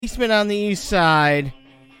Basement on the East Side.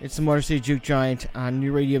 It's the Motor City Juke Giant on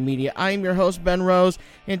New Radio Media. I am your host, Ben Rose,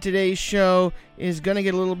 and today's show is going to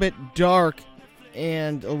get a little bit dark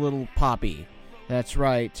and a little poppy. That's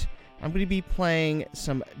right. I'm going to be playing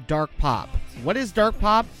some dark pop. What is dark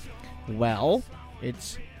pop? Well,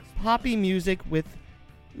 it's poppy music with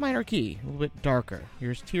minor key, a little bit darker.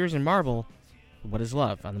 Here's Tears and Marble. What is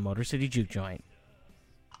Love on the Motor City Juke Joint.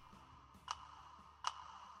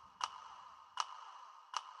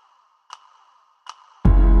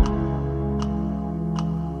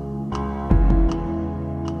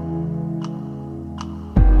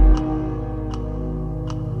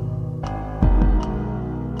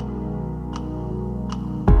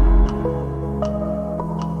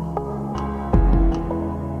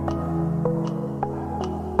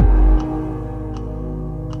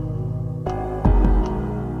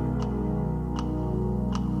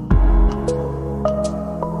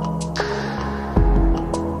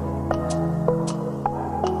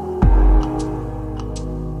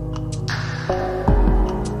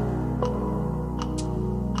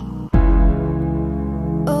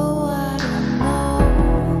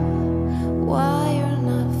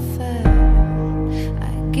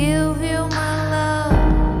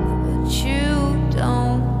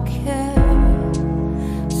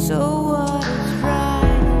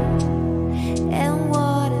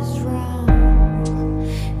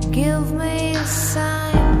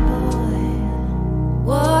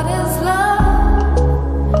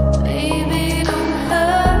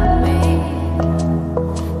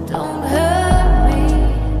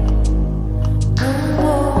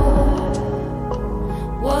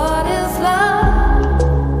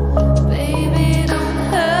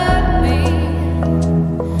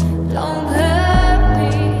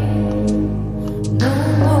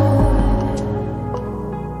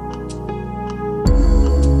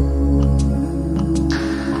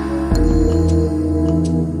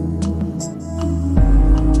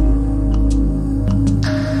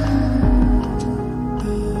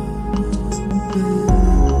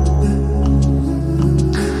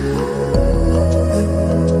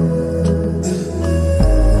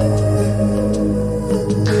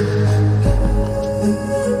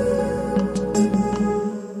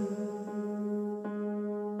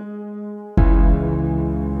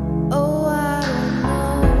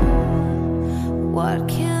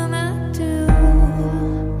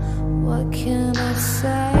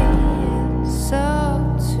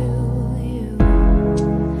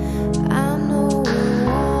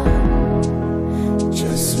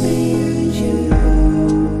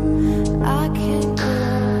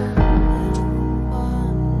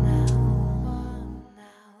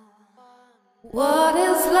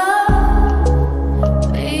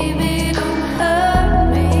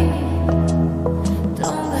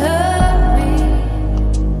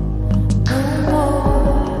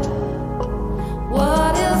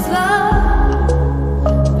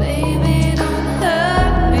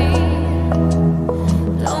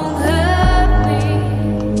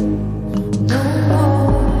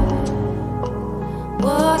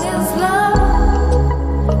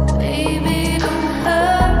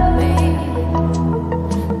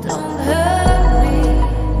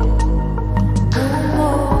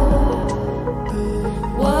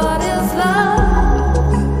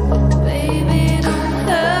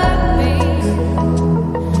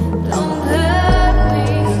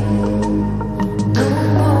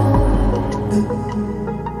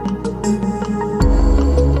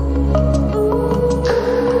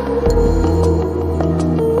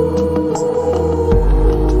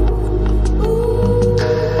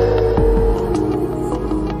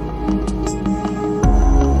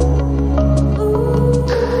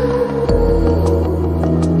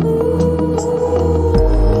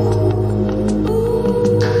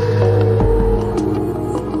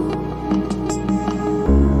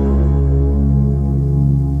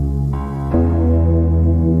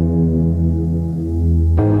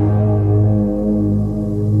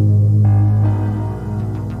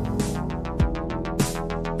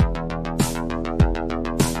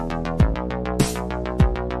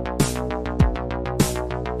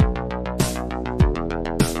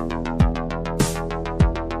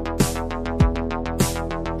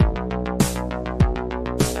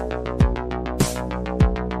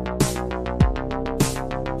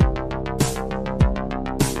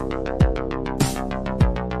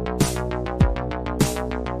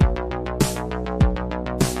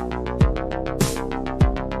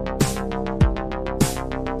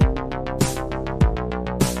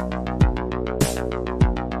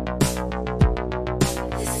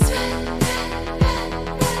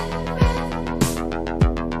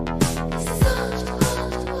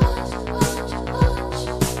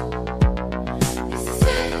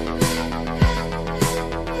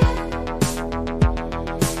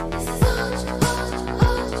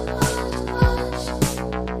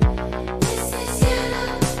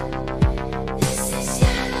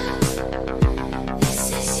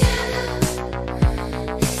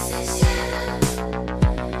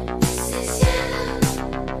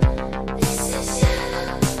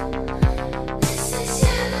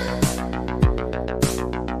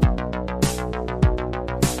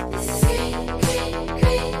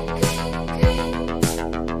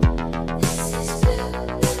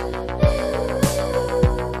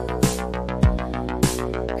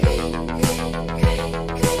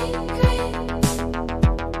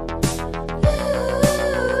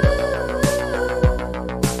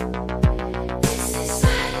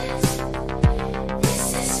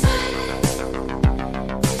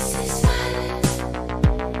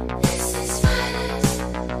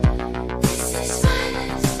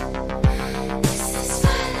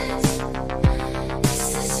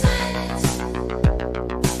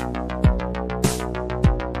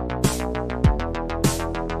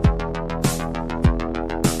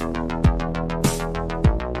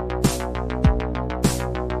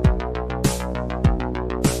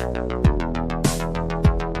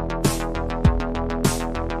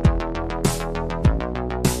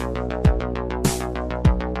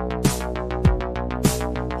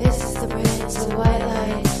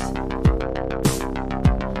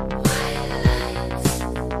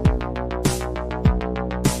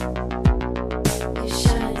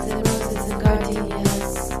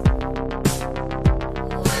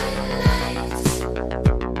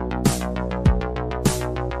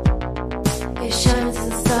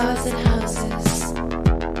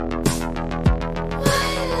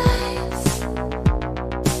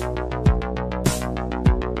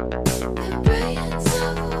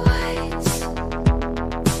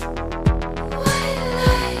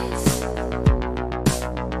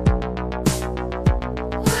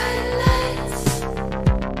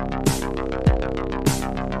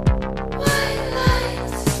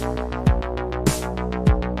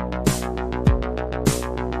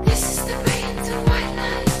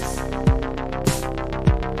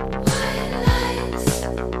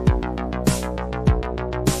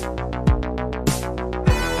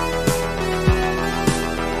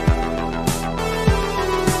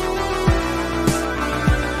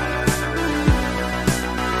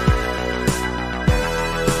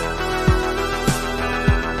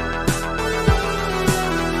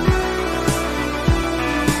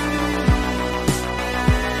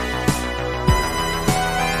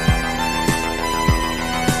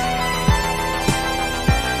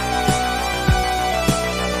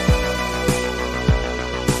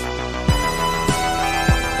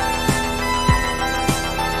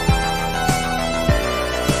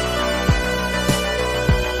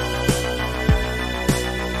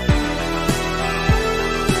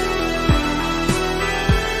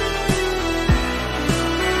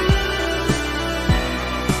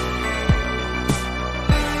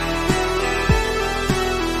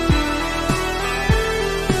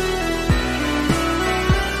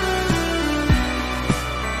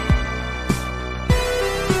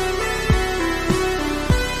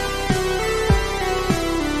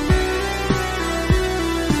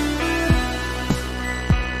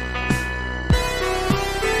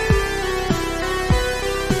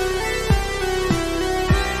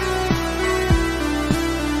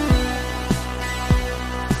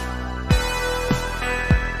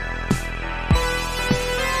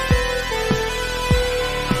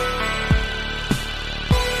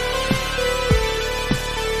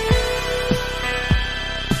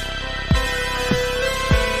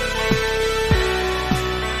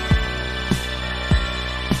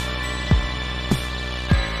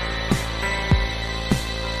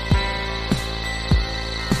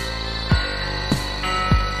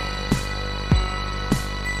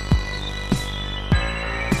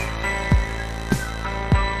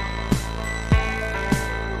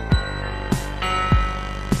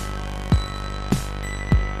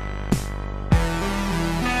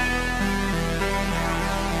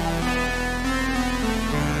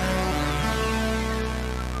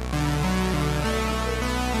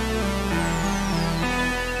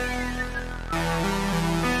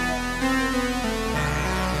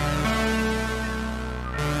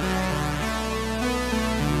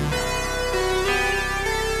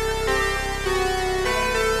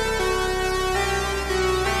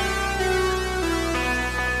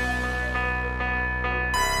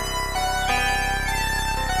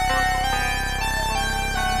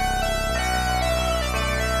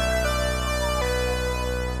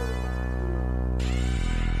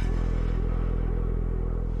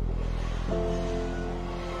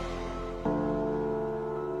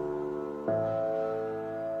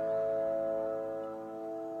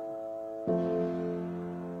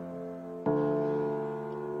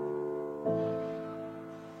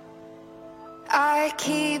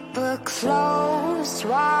 keep a close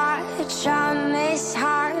watch on this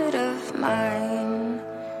heart of mine.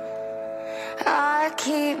 I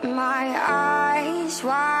keep my eyes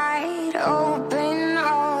wide open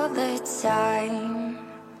all the time.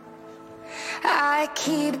 I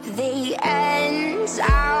keep the ends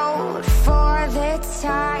out for the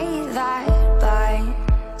tie that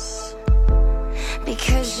binds.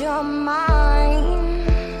 Because you're mine,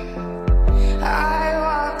 I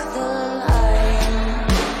walk the line.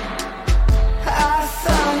 I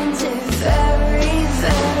found it very,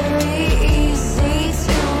 very easy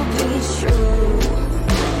to be true.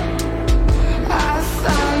 I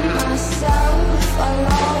found myself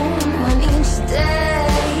alone when each day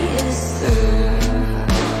is through.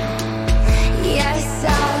 Yes,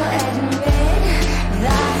 I'll admit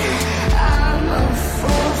that I'm a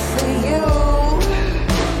fool for you.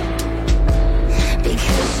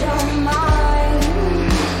 Because you're mine.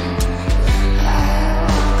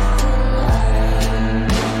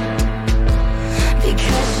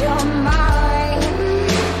 You're mine.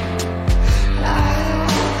 I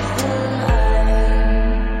walk the line.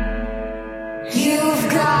 You've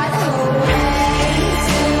got a way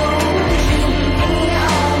to keep me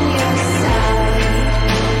on your side.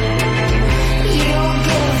 You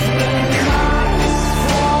give me cause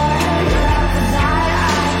for love that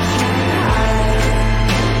I can't hide.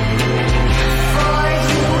 For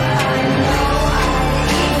you, I know I'd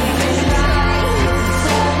even try to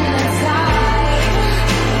turn the tide.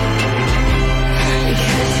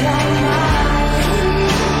 Because you're mine,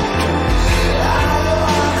 I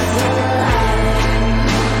walk the line.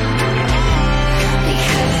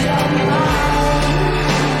 Because you're mine,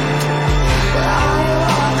 I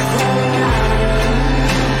walk the line.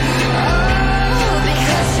 Oh,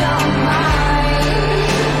 because you're mine,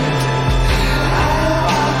 I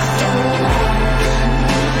walk the line.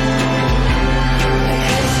 Because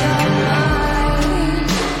you're mine,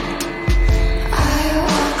 I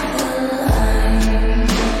walk the line.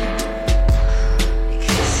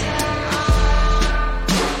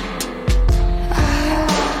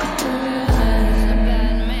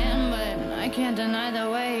 I can't deny the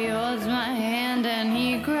way he holds my hand and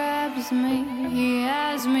he grabs me. He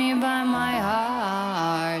has me by my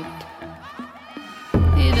heart.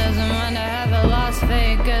 He doesn't mind to have a Las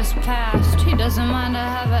Vegas past. He doesn't mind to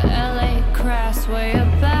have a LA crass way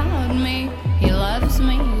about me. He loves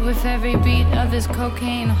me with every beat of his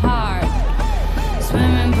cocaine heart.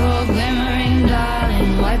 Swimming pool glimmering,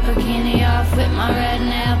 darling. White bikini off with my red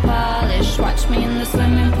nail polish. Watch me in the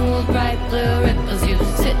swimming pool, bright blue ripples. You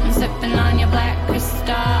sitting, sipping on your black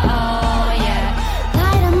crystal. Oh yeah.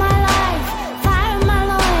 Light of my life, fire of my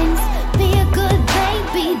loins. Be a good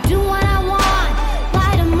baby, do what I want.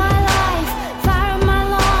 Light of my life, fire of my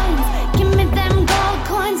loins. Give me them gold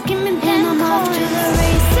coins, give me them coins. And I'm off to the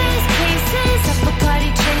races, cases of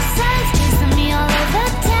Bacardi chasers, chasing me all over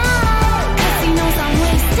town. He knows I'm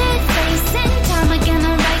wasted, facing time again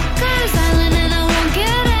on Rikers Island, and I won't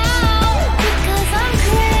get out because I'm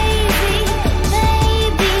crazy,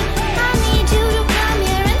 baby. I need you to come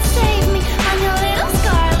here and save me. I'm your little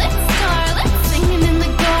scarlet, starlet, singing in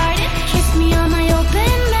the garden. Kiss me on my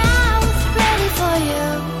open mouth, ready for you.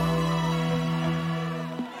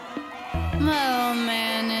 My old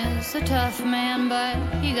man is a tough man, but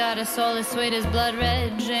he got a soul as sweet as blood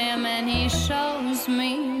red jam, and he shows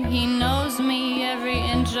me, he knows me, every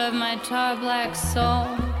inch of my tar black soul.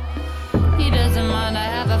 He doesn't mind I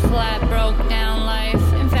have a flat, broke down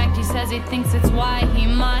life. In fact, he says he thinks it's why he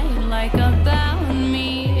might like about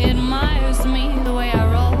me. Admires me the way I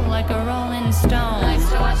roll like a rolling stone. Likes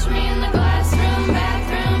to watch me in the glass room,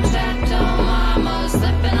 bathroom, chateau marmot,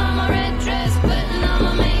 slipping on my red dress, putting on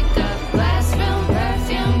my makeup. Glass room,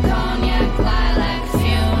 perfume, cognac, lilac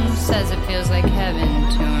fumes. Says it feels like heaven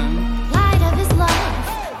to him. Light of his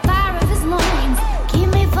life, fire of his loins. Keep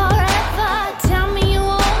me forever, tell me you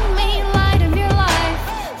own me. Light of your life,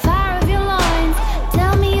 fire of your loins.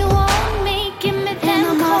 Tell me you own me, give me them coins. And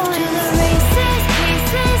I'm off to the races,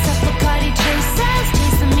 cases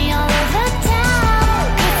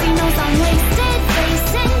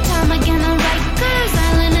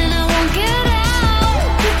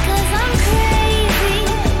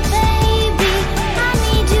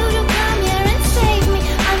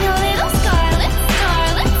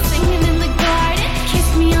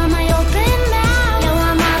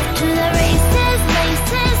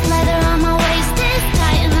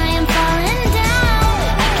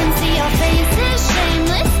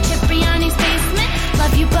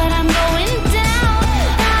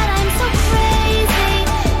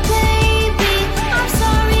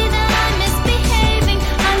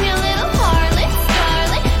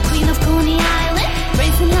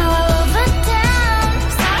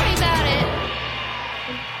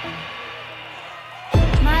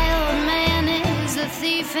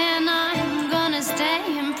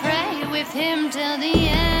with him till the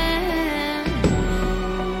end.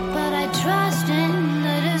 But I trust in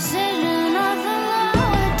the decision of the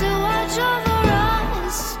Lord to watch over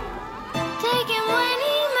us. Take him when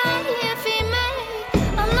he may, if he may.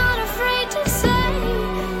 I'm not afraid to say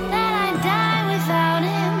that I die without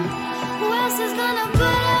him. Who else is gonna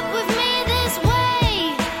put up with me this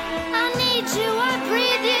way? I need you, I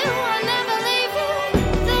breathe you, I never leave you.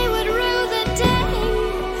 They would rue the day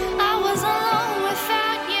I was alone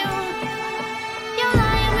without you. You're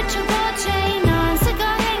lying with your gold chain on,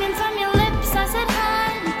 cigar hanging from your lips. I said,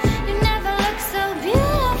 hon, you never look so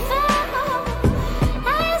beautiful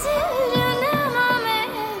as you do now, my man.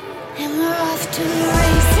 And we're off to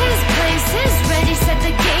races, places, ready, set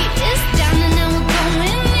the gate is down, and now we're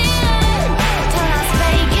going in. To Las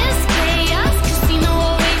Vegas, chaos, casino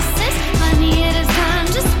oasis. Honey, it is time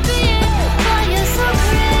to spin. Boy, you're so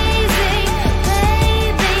crazy,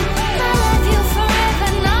 baby. I love you forever,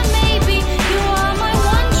 not maybe. You are my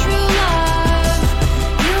one true love.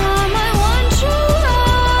 You are my one true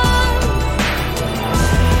love.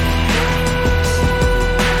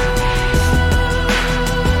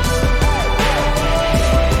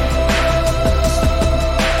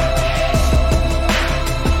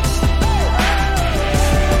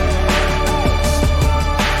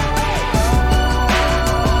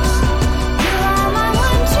 You are my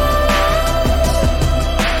one true love.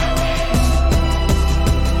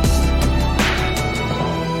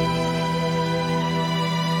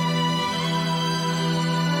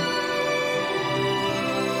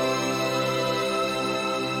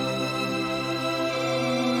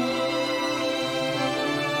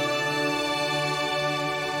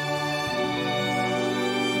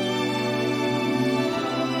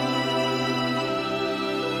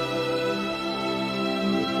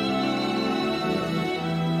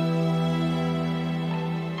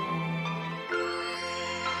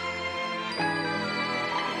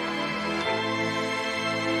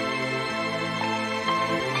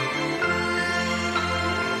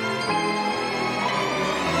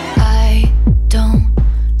 I don't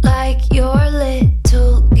like your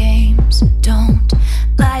little games. Don't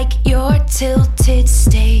like your tilted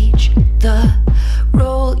stage. The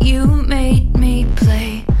role you made me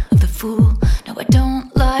play of the fool. No, I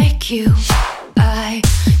don't like you. I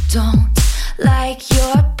don't like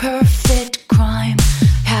your perfect crime.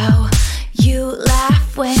 How you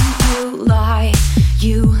laugh when you lie.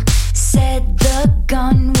 You said the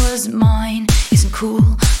gun was mine. Isn't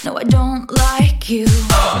cool. No, I don't like you.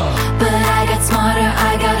 But I got smarter,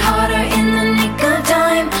 I got harder in the nick of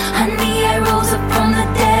time. Honey, I rose up from the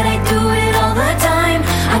dead, I do it all the time.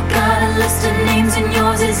 I got a list of names and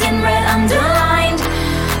yours is in red underlined.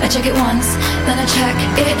 I check it once, then I check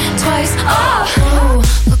it twice. Oh,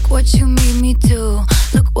 look what you made me do.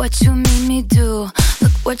 Look what you made me do.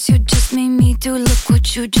 Look what you just made me do. Look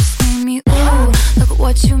what you just made me. Ooh, look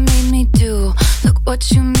what you made me do. Look what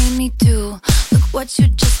you made me do. Look what you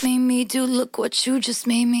just made me do. Look what you just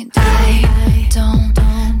made me do. I don't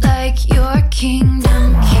like your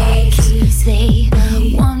kingdom keys. They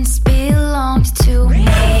once belonged to me.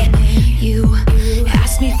 You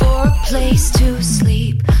asked me for a place to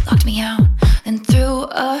sleep, locked me out, then threw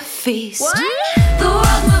a feast. What? The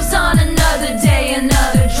world moves on, another day,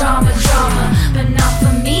 another drama. But not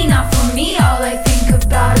for me, not for me. All I think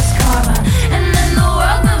about is karma. And then the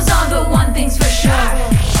world moves on, but one thing's for sure.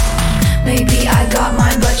 Maybe I got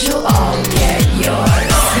mine, but you'll all get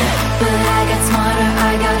yours. But I got smarter,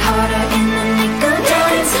 I got harder in the nick of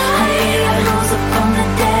time. Honey, I rose up from the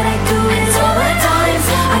dead, I do it all the time.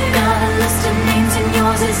 I got a list of names and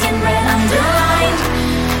yours is in red underlined.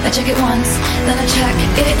 I check it once, then I check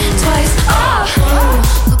it twice. Oh,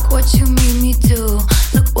 look what you made me do.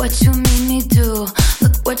 Look what you made me do.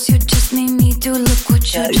 Look what you just made me do. Look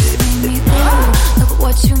what you just made me do. Look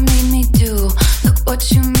what you made me do. Look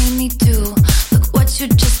what you made me do. Look what you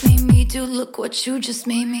just made me do. Look what you just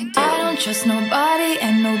made me do. I don't trust nobody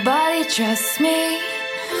and nobody trusts me.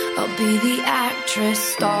 I'll be the actress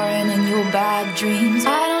starring in your bad dreams.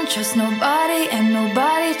 I don't trust nobody and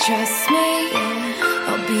nobody trusts me.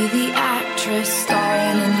 I'll be the actress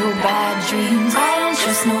starring in your bad dreams. I don't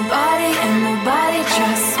trust nobody and nobody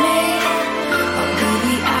trusts me. I'll be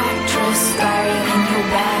the actress starring in your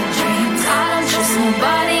bad dreams. I don't trust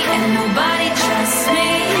nobody and nobody trusts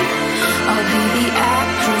me. I'll be the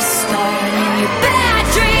actress starring in your bad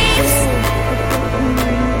dreams.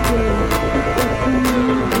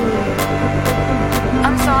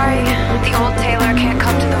 I'm sorry, the old Taylor can't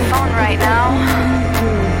come to the phone right now.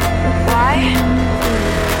 Why?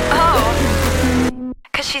 Oh,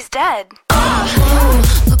 'cause she's dead. Oh,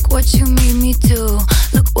 look what you made me do.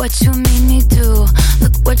 Look what you made me do.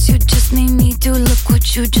 Look what what you just made me do. Look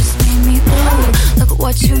what you just made me do. Look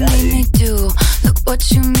what you made me do. Look what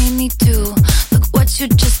you made me do. Look what you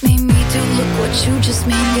just made me do. Look what you just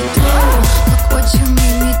made me do. Look what you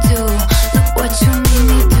made me do. Look what you made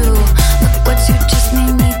me do. Look what you just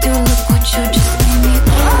made me do. Look what you just made me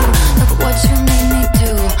do. Look what you made me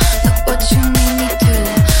do. Look what you made me do.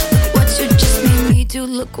 Look what you just made me do.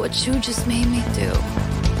 Look what you just made me do.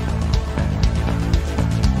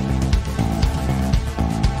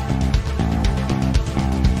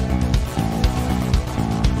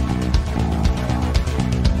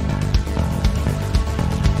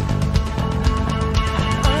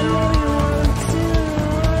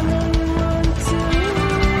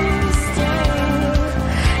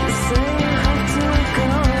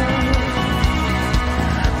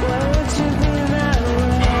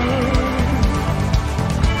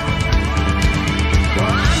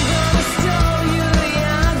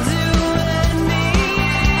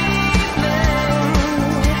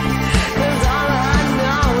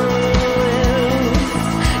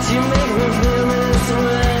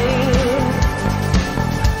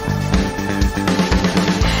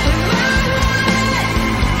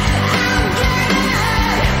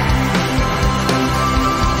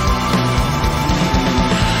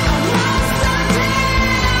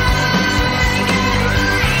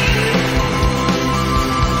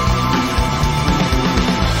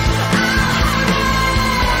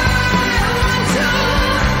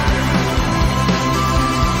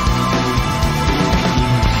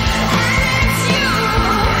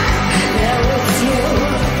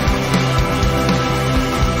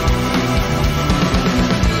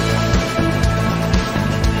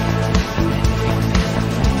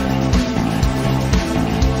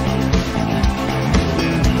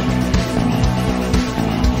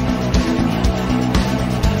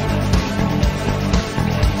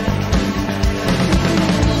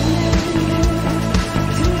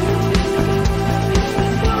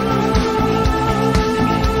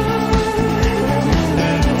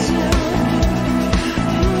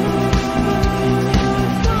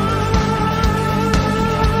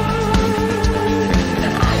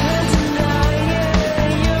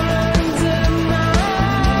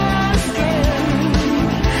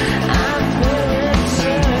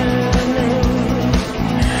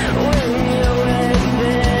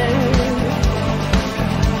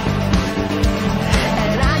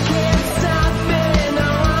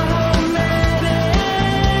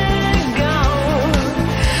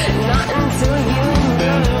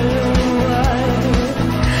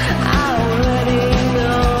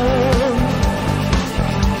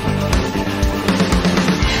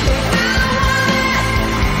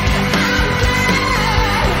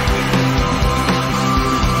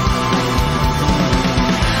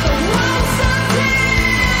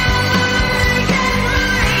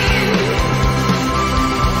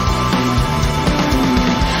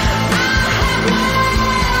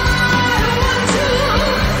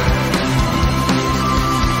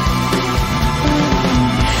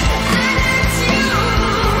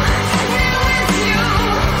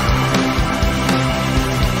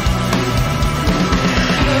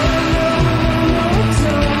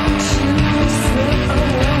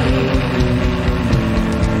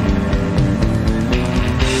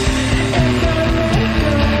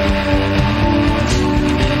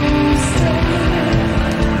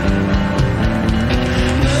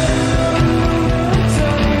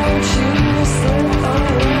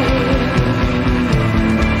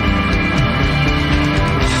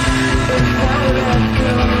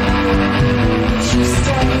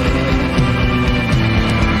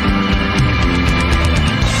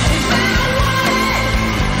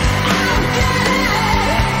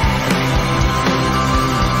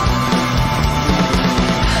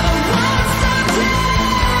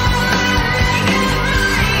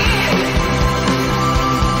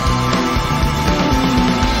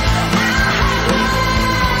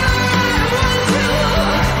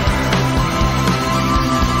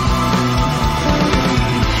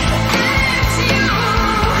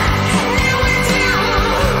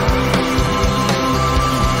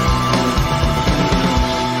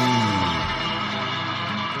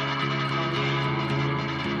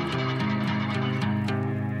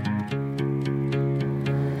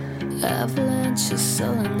 Avalanche is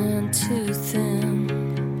sullen and too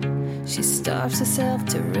thin. She starves herself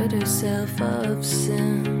to rid herself of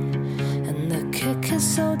sin. And the kick is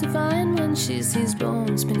so divine when she sees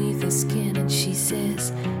bones beneath her skin. And she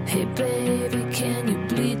says, hey baby, can you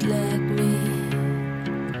bleed like me?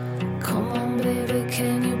 Come on baby,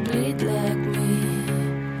 can you bleed like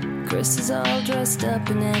me? Chris is all dressed up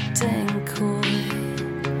and acting coy,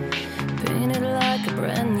 painted like a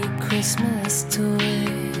brand Christmas toy.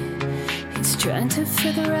 He's trying to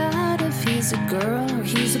figure out if he's a girl or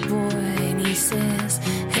he's a boy. And he says,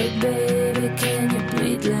 hey baby, can you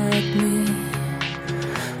bleed like me?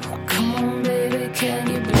 Oh, come on baby, can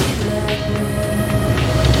you bleed like me?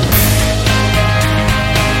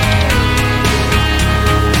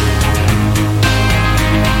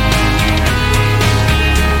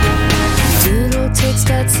 Takes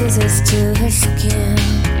that scissors to her skin,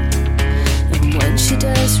 and when she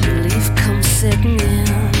does, relief comes setting in.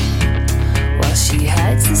 While she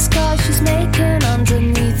hides the scars she's making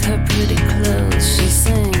underneath her pretty clothes, she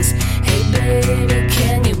sings, hey baby,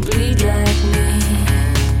 can you bleed like me?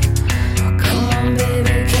 Oh, come on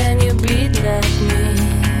baby, can you bleed like me?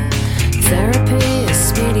 Therapy is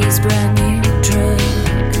Speedy's brand new drug.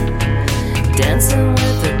 Dancing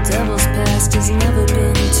with the devil's past has never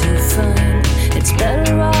been too fun. It's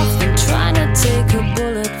better off than trying to take a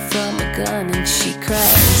bullet from a gun. And she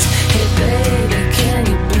cries, hey baby, can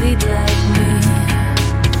you bleed like me?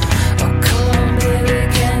 Oh come on baby,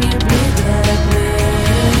 can you bleed like me?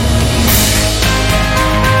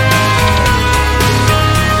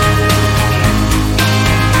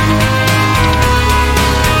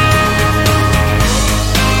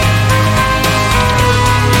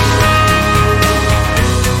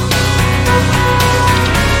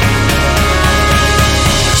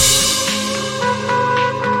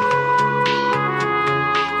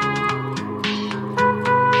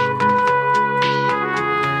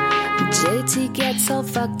 All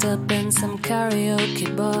fucked up in some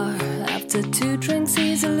karaoke bar. After 2 drinks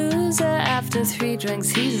he's a loser, after 3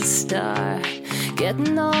 drinks he's a star.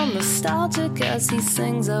 Getting all nostalgic as he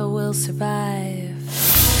sings I Will Survive.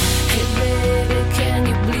 Hey baby, can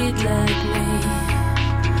you bleed like me?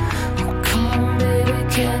 Oh come on baby,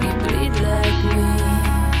 can you bleed like me?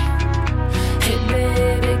 Hey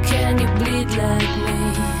baby, can you bleed like me?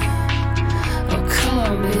 Oh come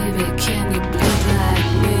on baby, can you bleed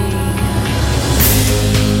like me?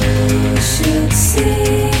 You should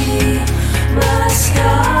see my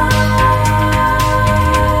scars.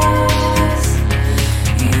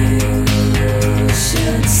 You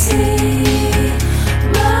should see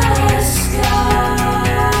my scars.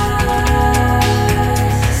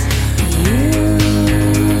 You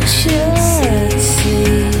should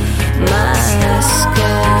see my scars.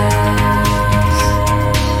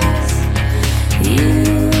 You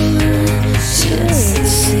should see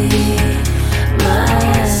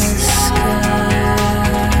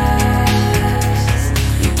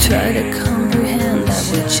try to comprehend that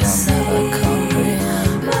which you'll never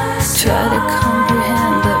comprehend. Try to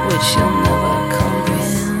comprehend that which you'll never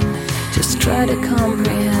comprehend. Just try to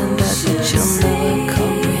comprehend that which you'll never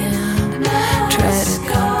comprehend. Try to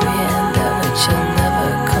comprehend that which you'll never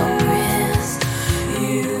comprehend.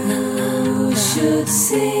 You should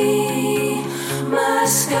see my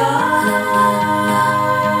scars.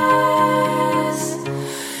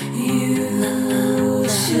 You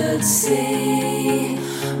should see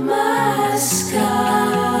my scars.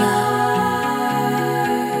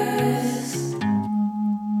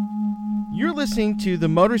 You're listening to the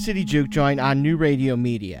Motor City Juke Joint on New Radio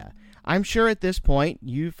Media. I'm sure at this point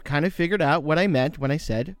you've kind of figured out what I meant when I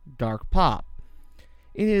said dark pop.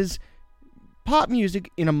 It is pop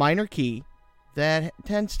music in a minor key that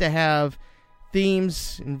tends to have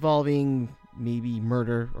themes involving maybe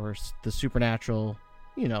murder or the supernatural.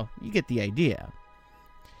 You know, you get the idea.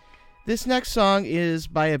 This next song is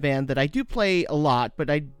by a band that I do play a lot, but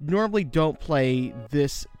I normally don't play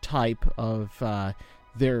this type of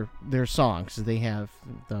their songs. They have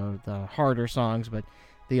the harder songs, but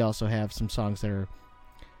they also have some songs that are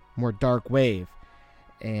more dark wave.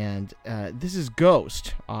 And this is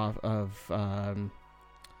Ghost of the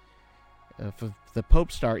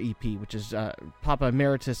Pope Star EP, which is Papa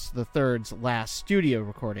Emeritus III's last studio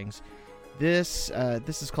recordings. This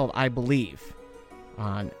is called I Believe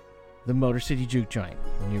on the Motor City Juke Joint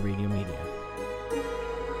on New Radio Media.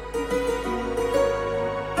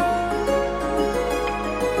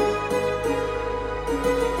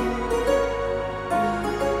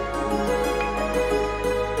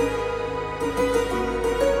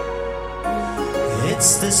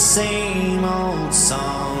 It's the same old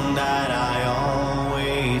song that I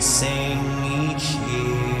always sing each year.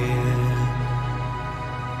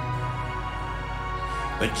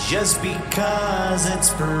 But just because it's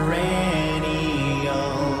perennial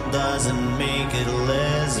doesn't make it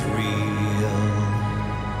less real.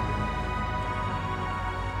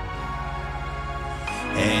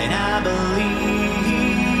 And I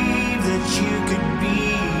believe that you could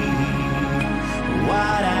be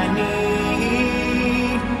what I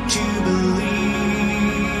need to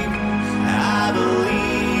believe. I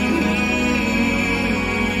believe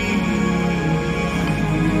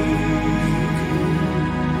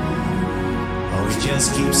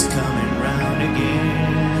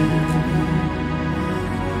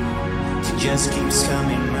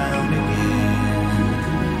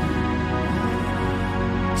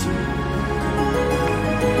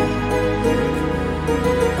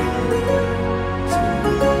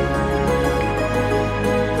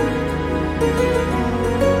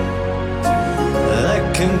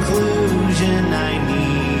conclusion I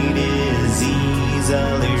need is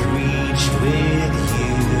easily reached with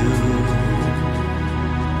you.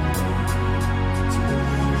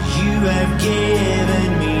 You have given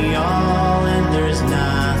me all, and there's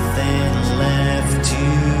nothing left to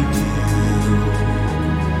do.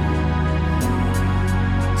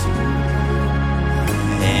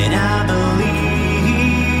 And I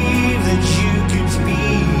believe that you could be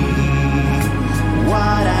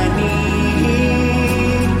what I need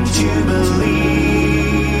to believe.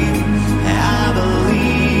 I believe.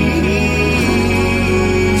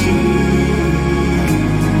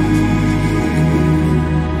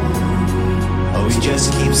 Oh, he just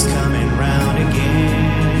keeps coming round again.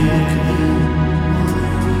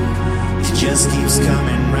 He just keeps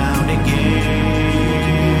coming round again.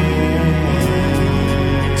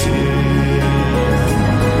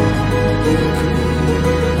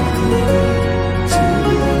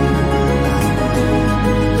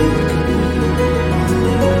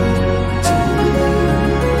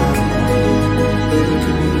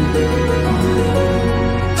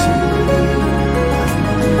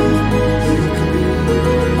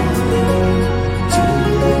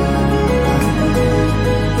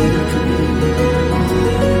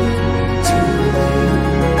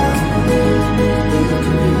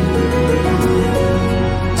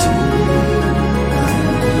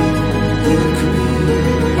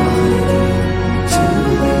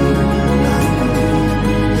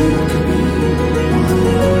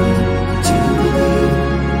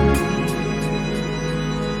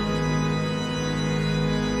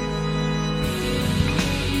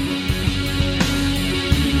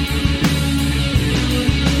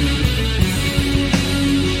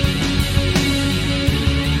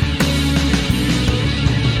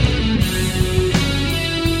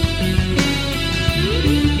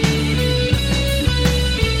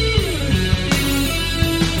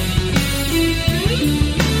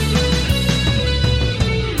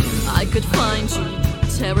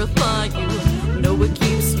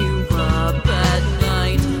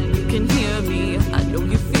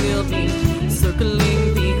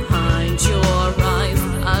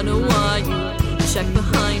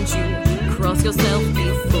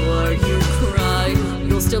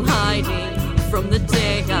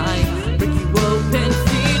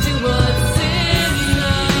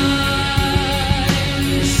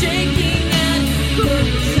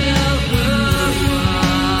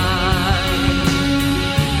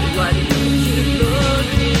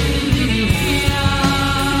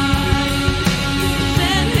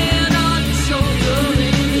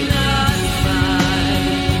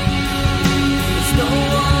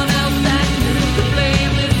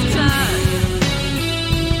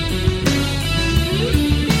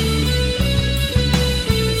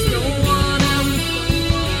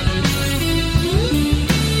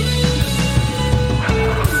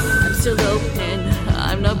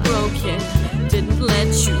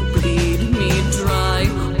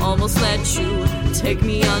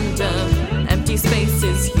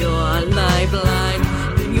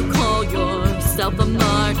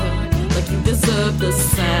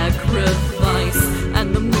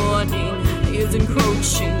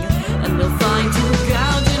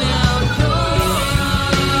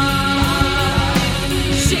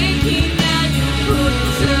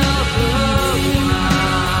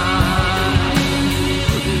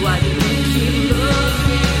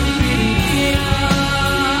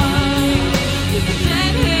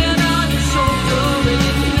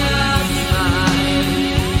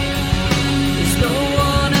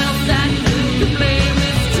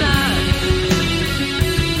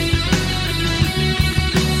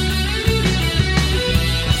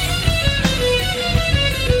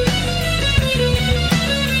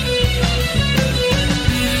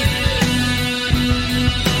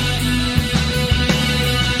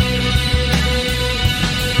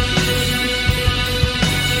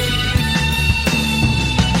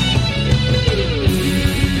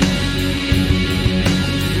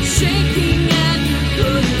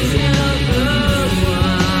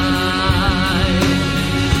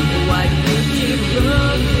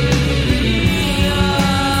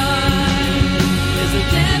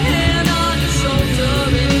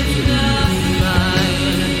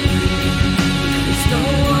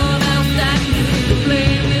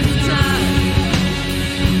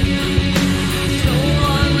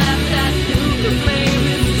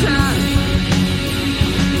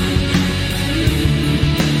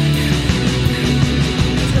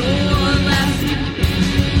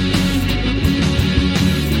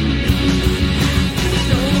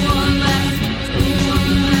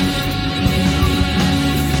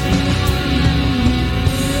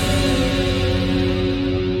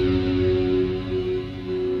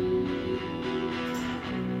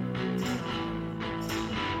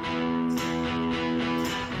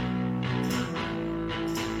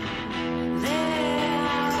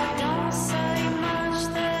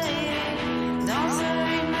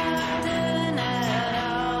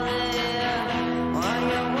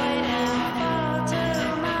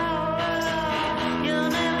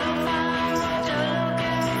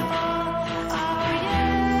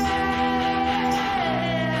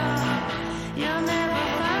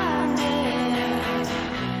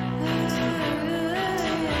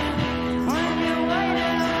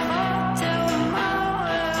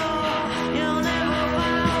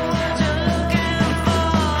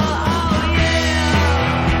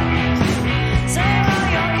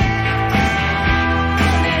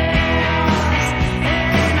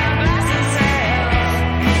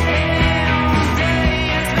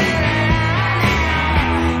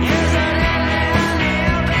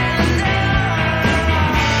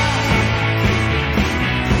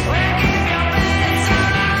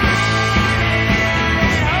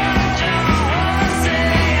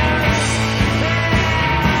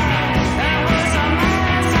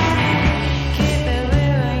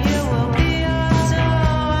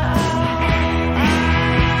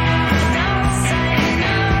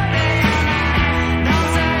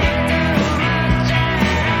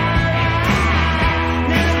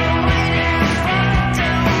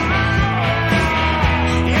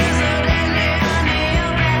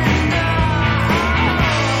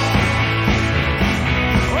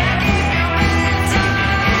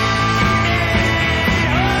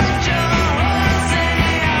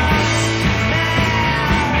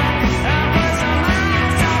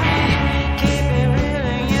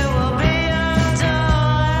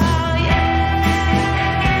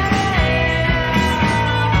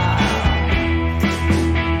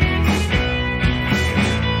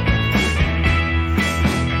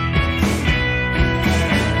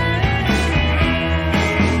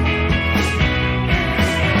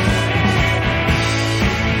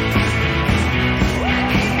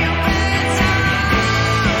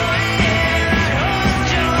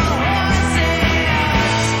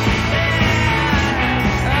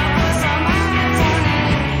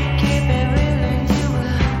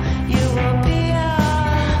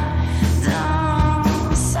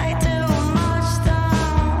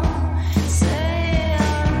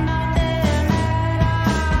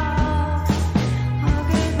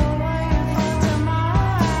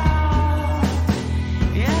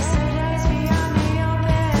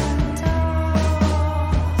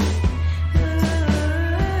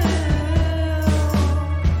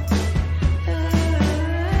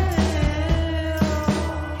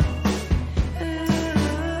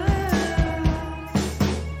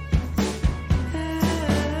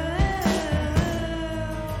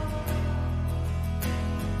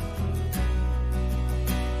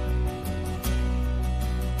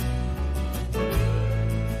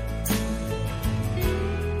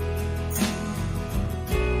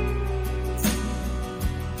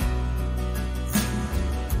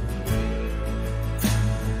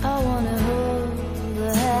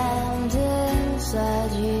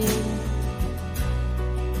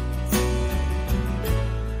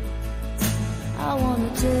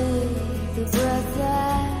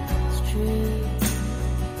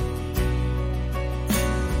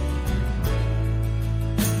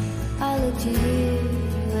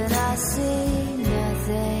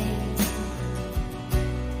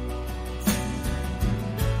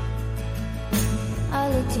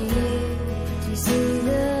 to hear, to see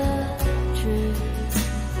the truth.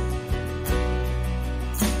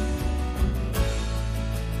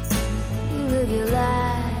 You live your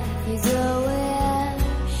life, you go in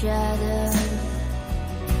shadow.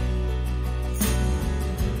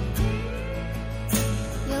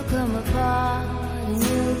 You'll come apart and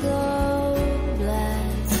you'll go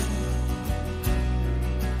black.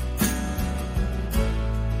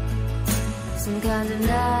 Some kind of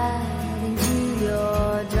night into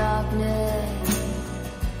your darkness.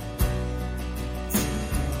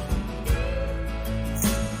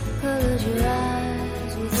 Close your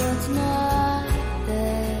eyes with what's not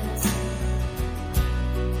there.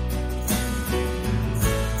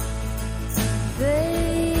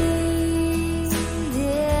 Fade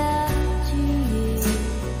into you.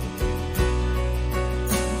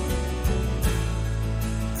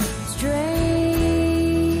 Strange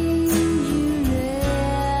you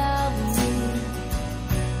never knew.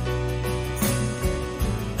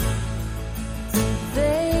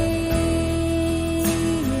 Fade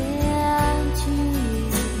into you.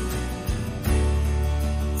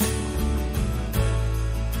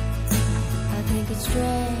 I think it's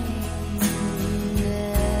strange you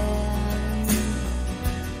never knew.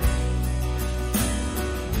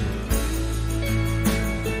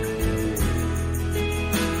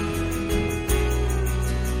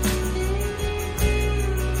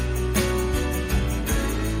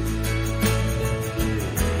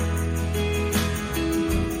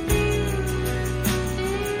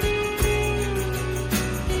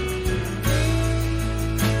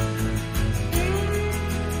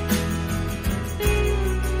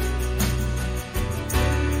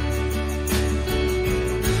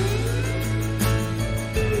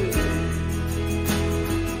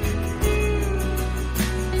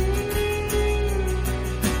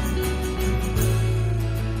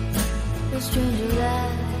 The stranger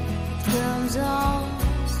light comes on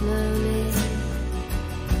slowly.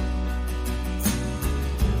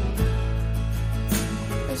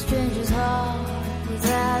 A stranger's heart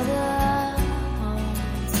without a home.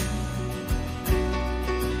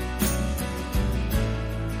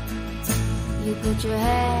 You put your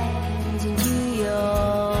hands into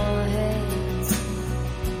your head.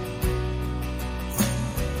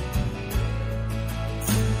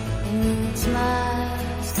 And then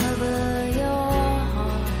smiles cover your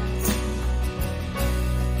heart.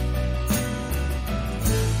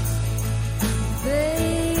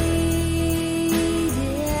 Fade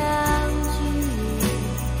into you.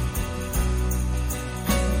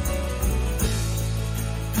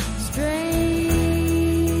 Strange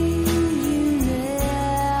you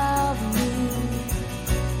never knew.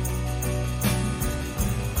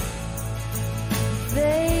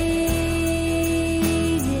 Fade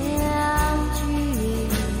into you.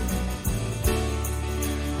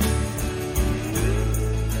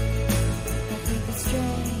 I think it's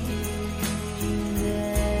strange you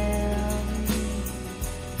never knew.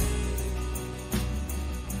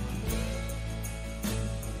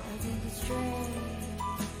 I think it's strange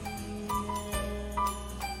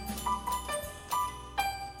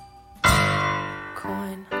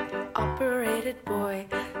Coin operated boy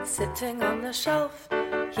sitting on the shelf.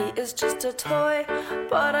 He is just a toy,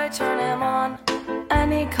 but I turn him on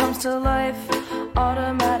and he comes to life.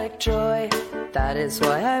 Automatic joy, that is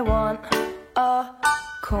why I want a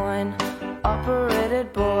coin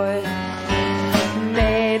operated boy.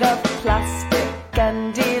 Made of plastic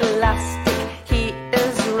and elastic, he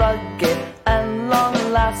is rugged and long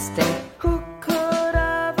lasting. Who could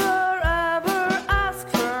ever ask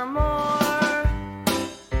for more?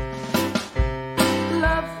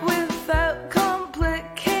 Love without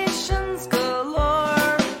complications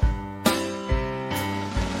galore.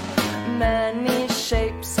 Many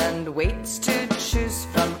shapes and weights to choose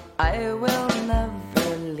from. I will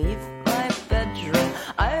never leave my bedroom.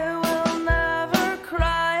 I will never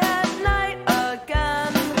cry at night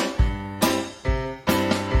again.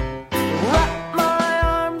 Wrap my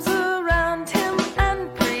arms around him and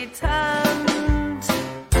pretend.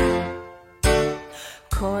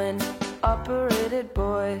 Coin operated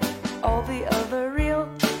boy. All the other real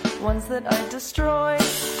ones that I destroy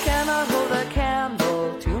cannot hold a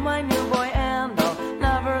candle to my new boy, and I'll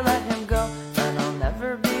never let him go. And I'll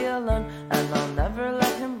never be alone. And I'll never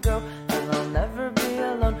let him go. And I'll never be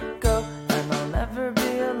alone. Go. And I'll never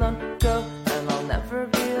be alone. Go. And I'll never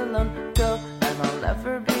be alone. Go. And I'll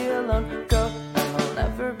never be alone. Go. And I'll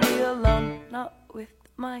never be alone. Not with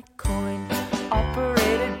my coin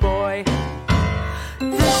operated boy.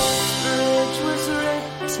 This bridge was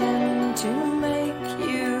written to make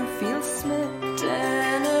you feel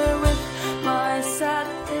smitten with my sad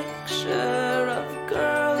picture of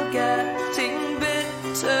girl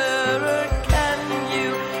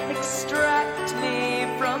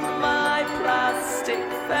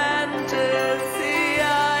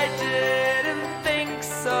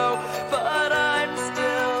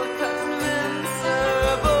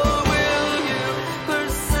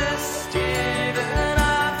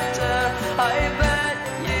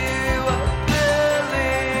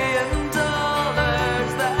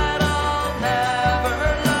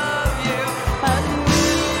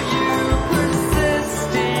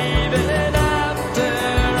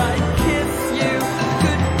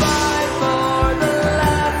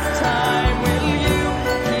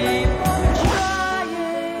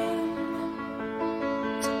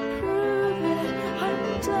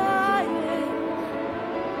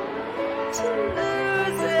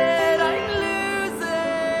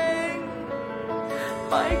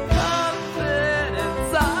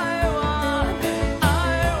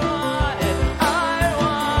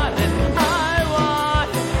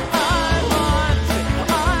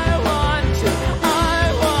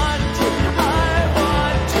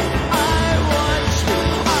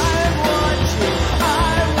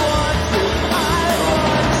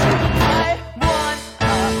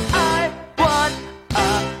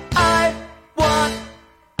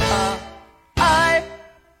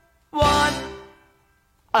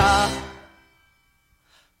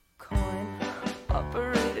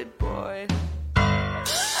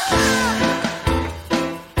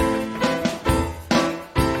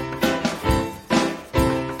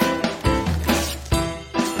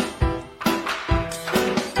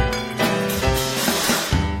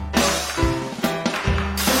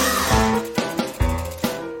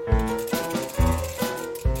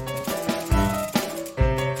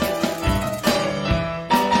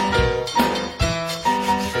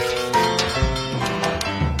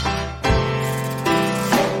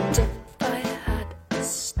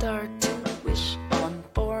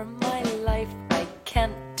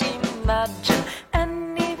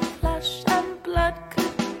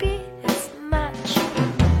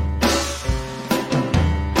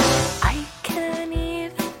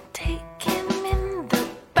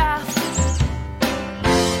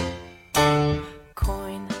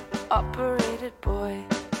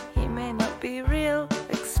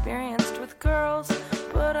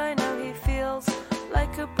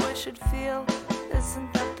should feel.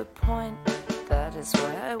 Isn't that the point? That is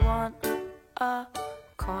why I want a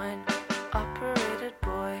coin-operated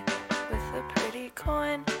boy with a pretty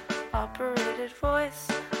coin-operated voice,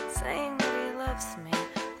 saying that he loves me,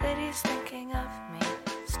 that he's thinking of me,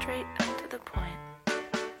 straight up to the point.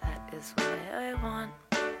 That is why I want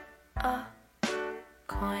a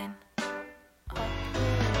coin.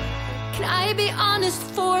 Can I be honest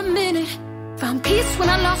for a minute? Found peace when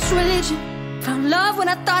I lost religion. Found love when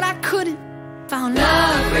I thought I couldn't. Found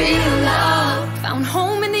love, real love. Found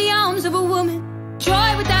home in the arms of a woman.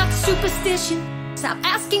 Joy without superstition. Stop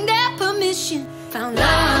asking their permission. Found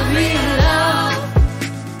love, real love.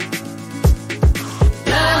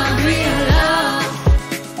 Love, real love.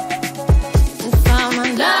 And found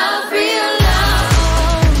my love, real love.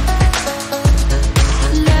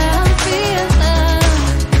 Love, real love.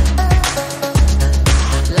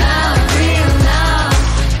 Love, real love.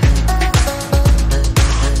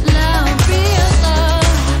 Love, real love.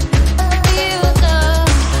 Real love.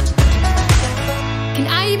 Can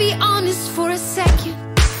I be honest for a second?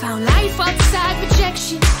 Found life outside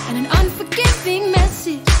rejection and an unforgiving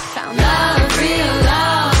message. Found love, real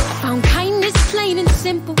love. I found kindness plain and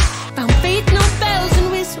simple. Found faith, no bells and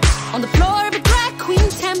whistles. On the floor of a drag queen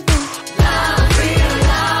temple. Love, real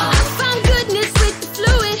love. I found goodness with the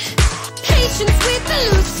fluid. Patience with the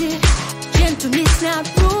lucid. Gentleness not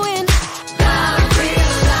ruin. Love,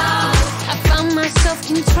 real love. I found my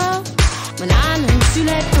self-control when I learned to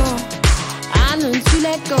let go. I learned to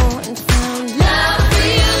let go and found love,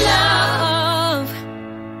 real love.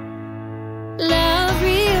 Love,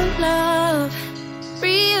 real love.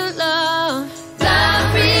 Real love.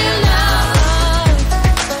 Love, real love.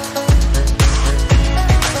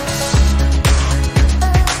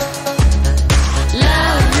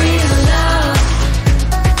 Love, real love.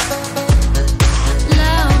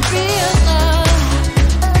 Love, real love.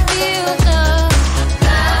 Real love.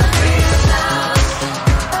 Love, real love.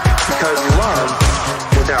 Because love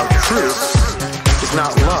without truth is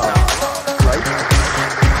not love, right?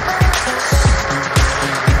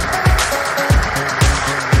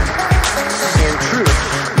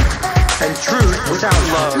 And truth without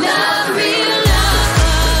love. Love, real love.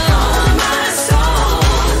 On my soul.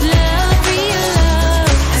 Love, real love.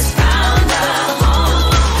 Has found a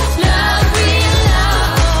home. Love, real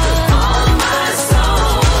love. On my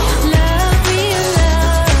soul. Love, real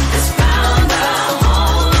love. Has found a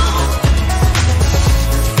home.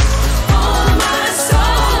 On my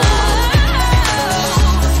soul.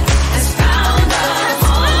 Has found a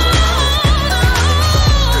home.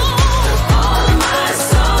 On my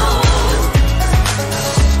soul.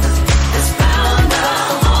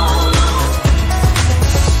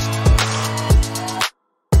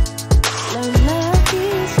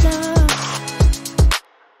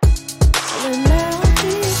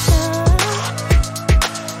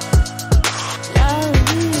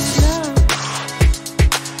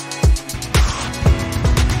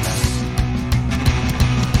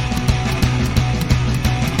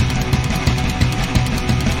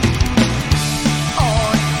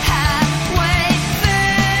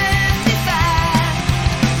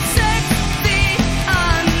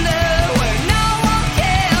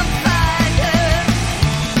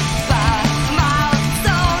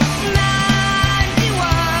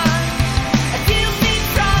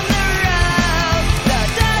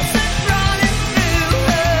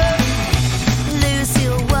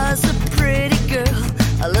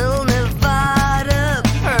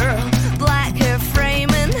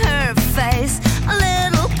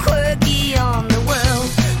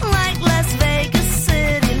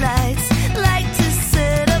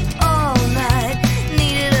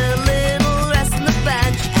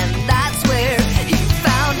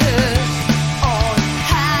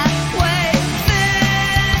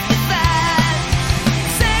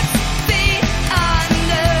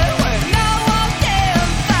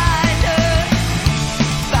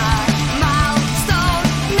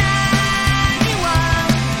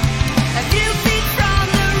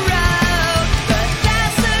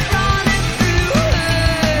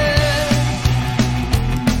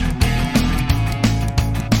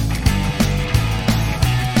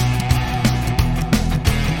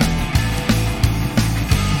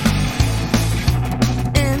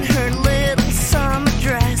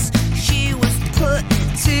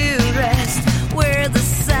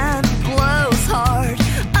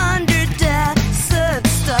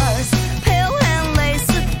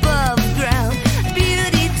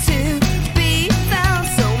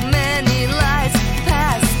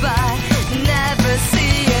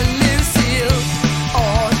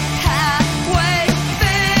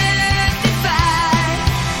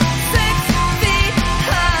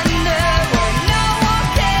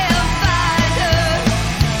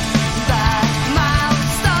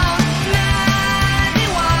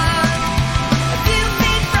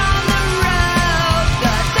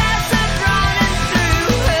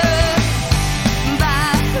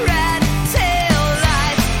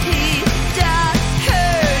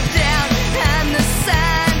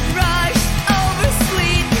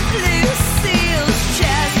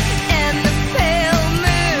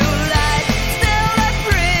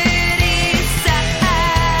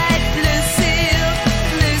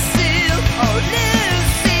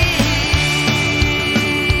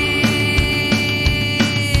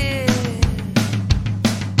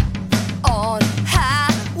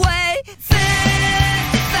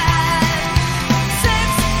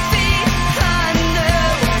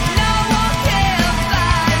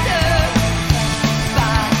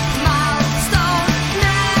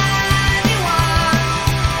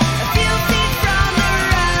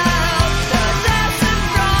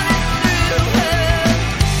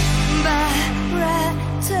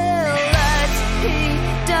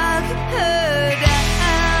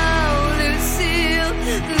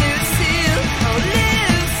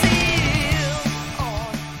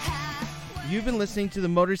 You've been listening to the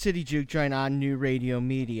Motor City Juke Joint on New Radio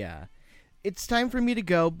Media. It's time for me to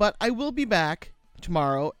go, but I will be back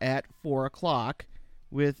tomorrow at 4 o'clock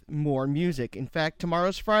with more music. In fact,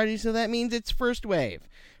 tomorrow's Friday, so that means it's First Wave,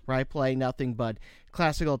 where I play nothing but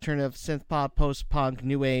classic, alternative, synth-pop, post-punk,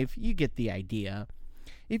 new wave. You get the idea.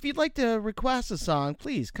 If you'd like to request a song,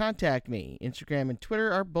 please contact me. Instagram and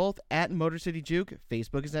Twitter are both at Motor City Juke.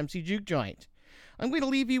 Facebook is MC Juke Joint. I'm going to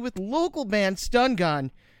leave you with local band Stun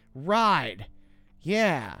Gun, Ride.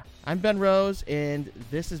 Yeah, I'm Ben Rose, and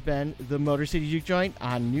this has been the Motor City Juke Joint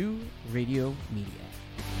on New Radio Media.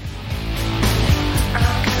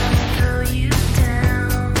 I'm gonna throw you down.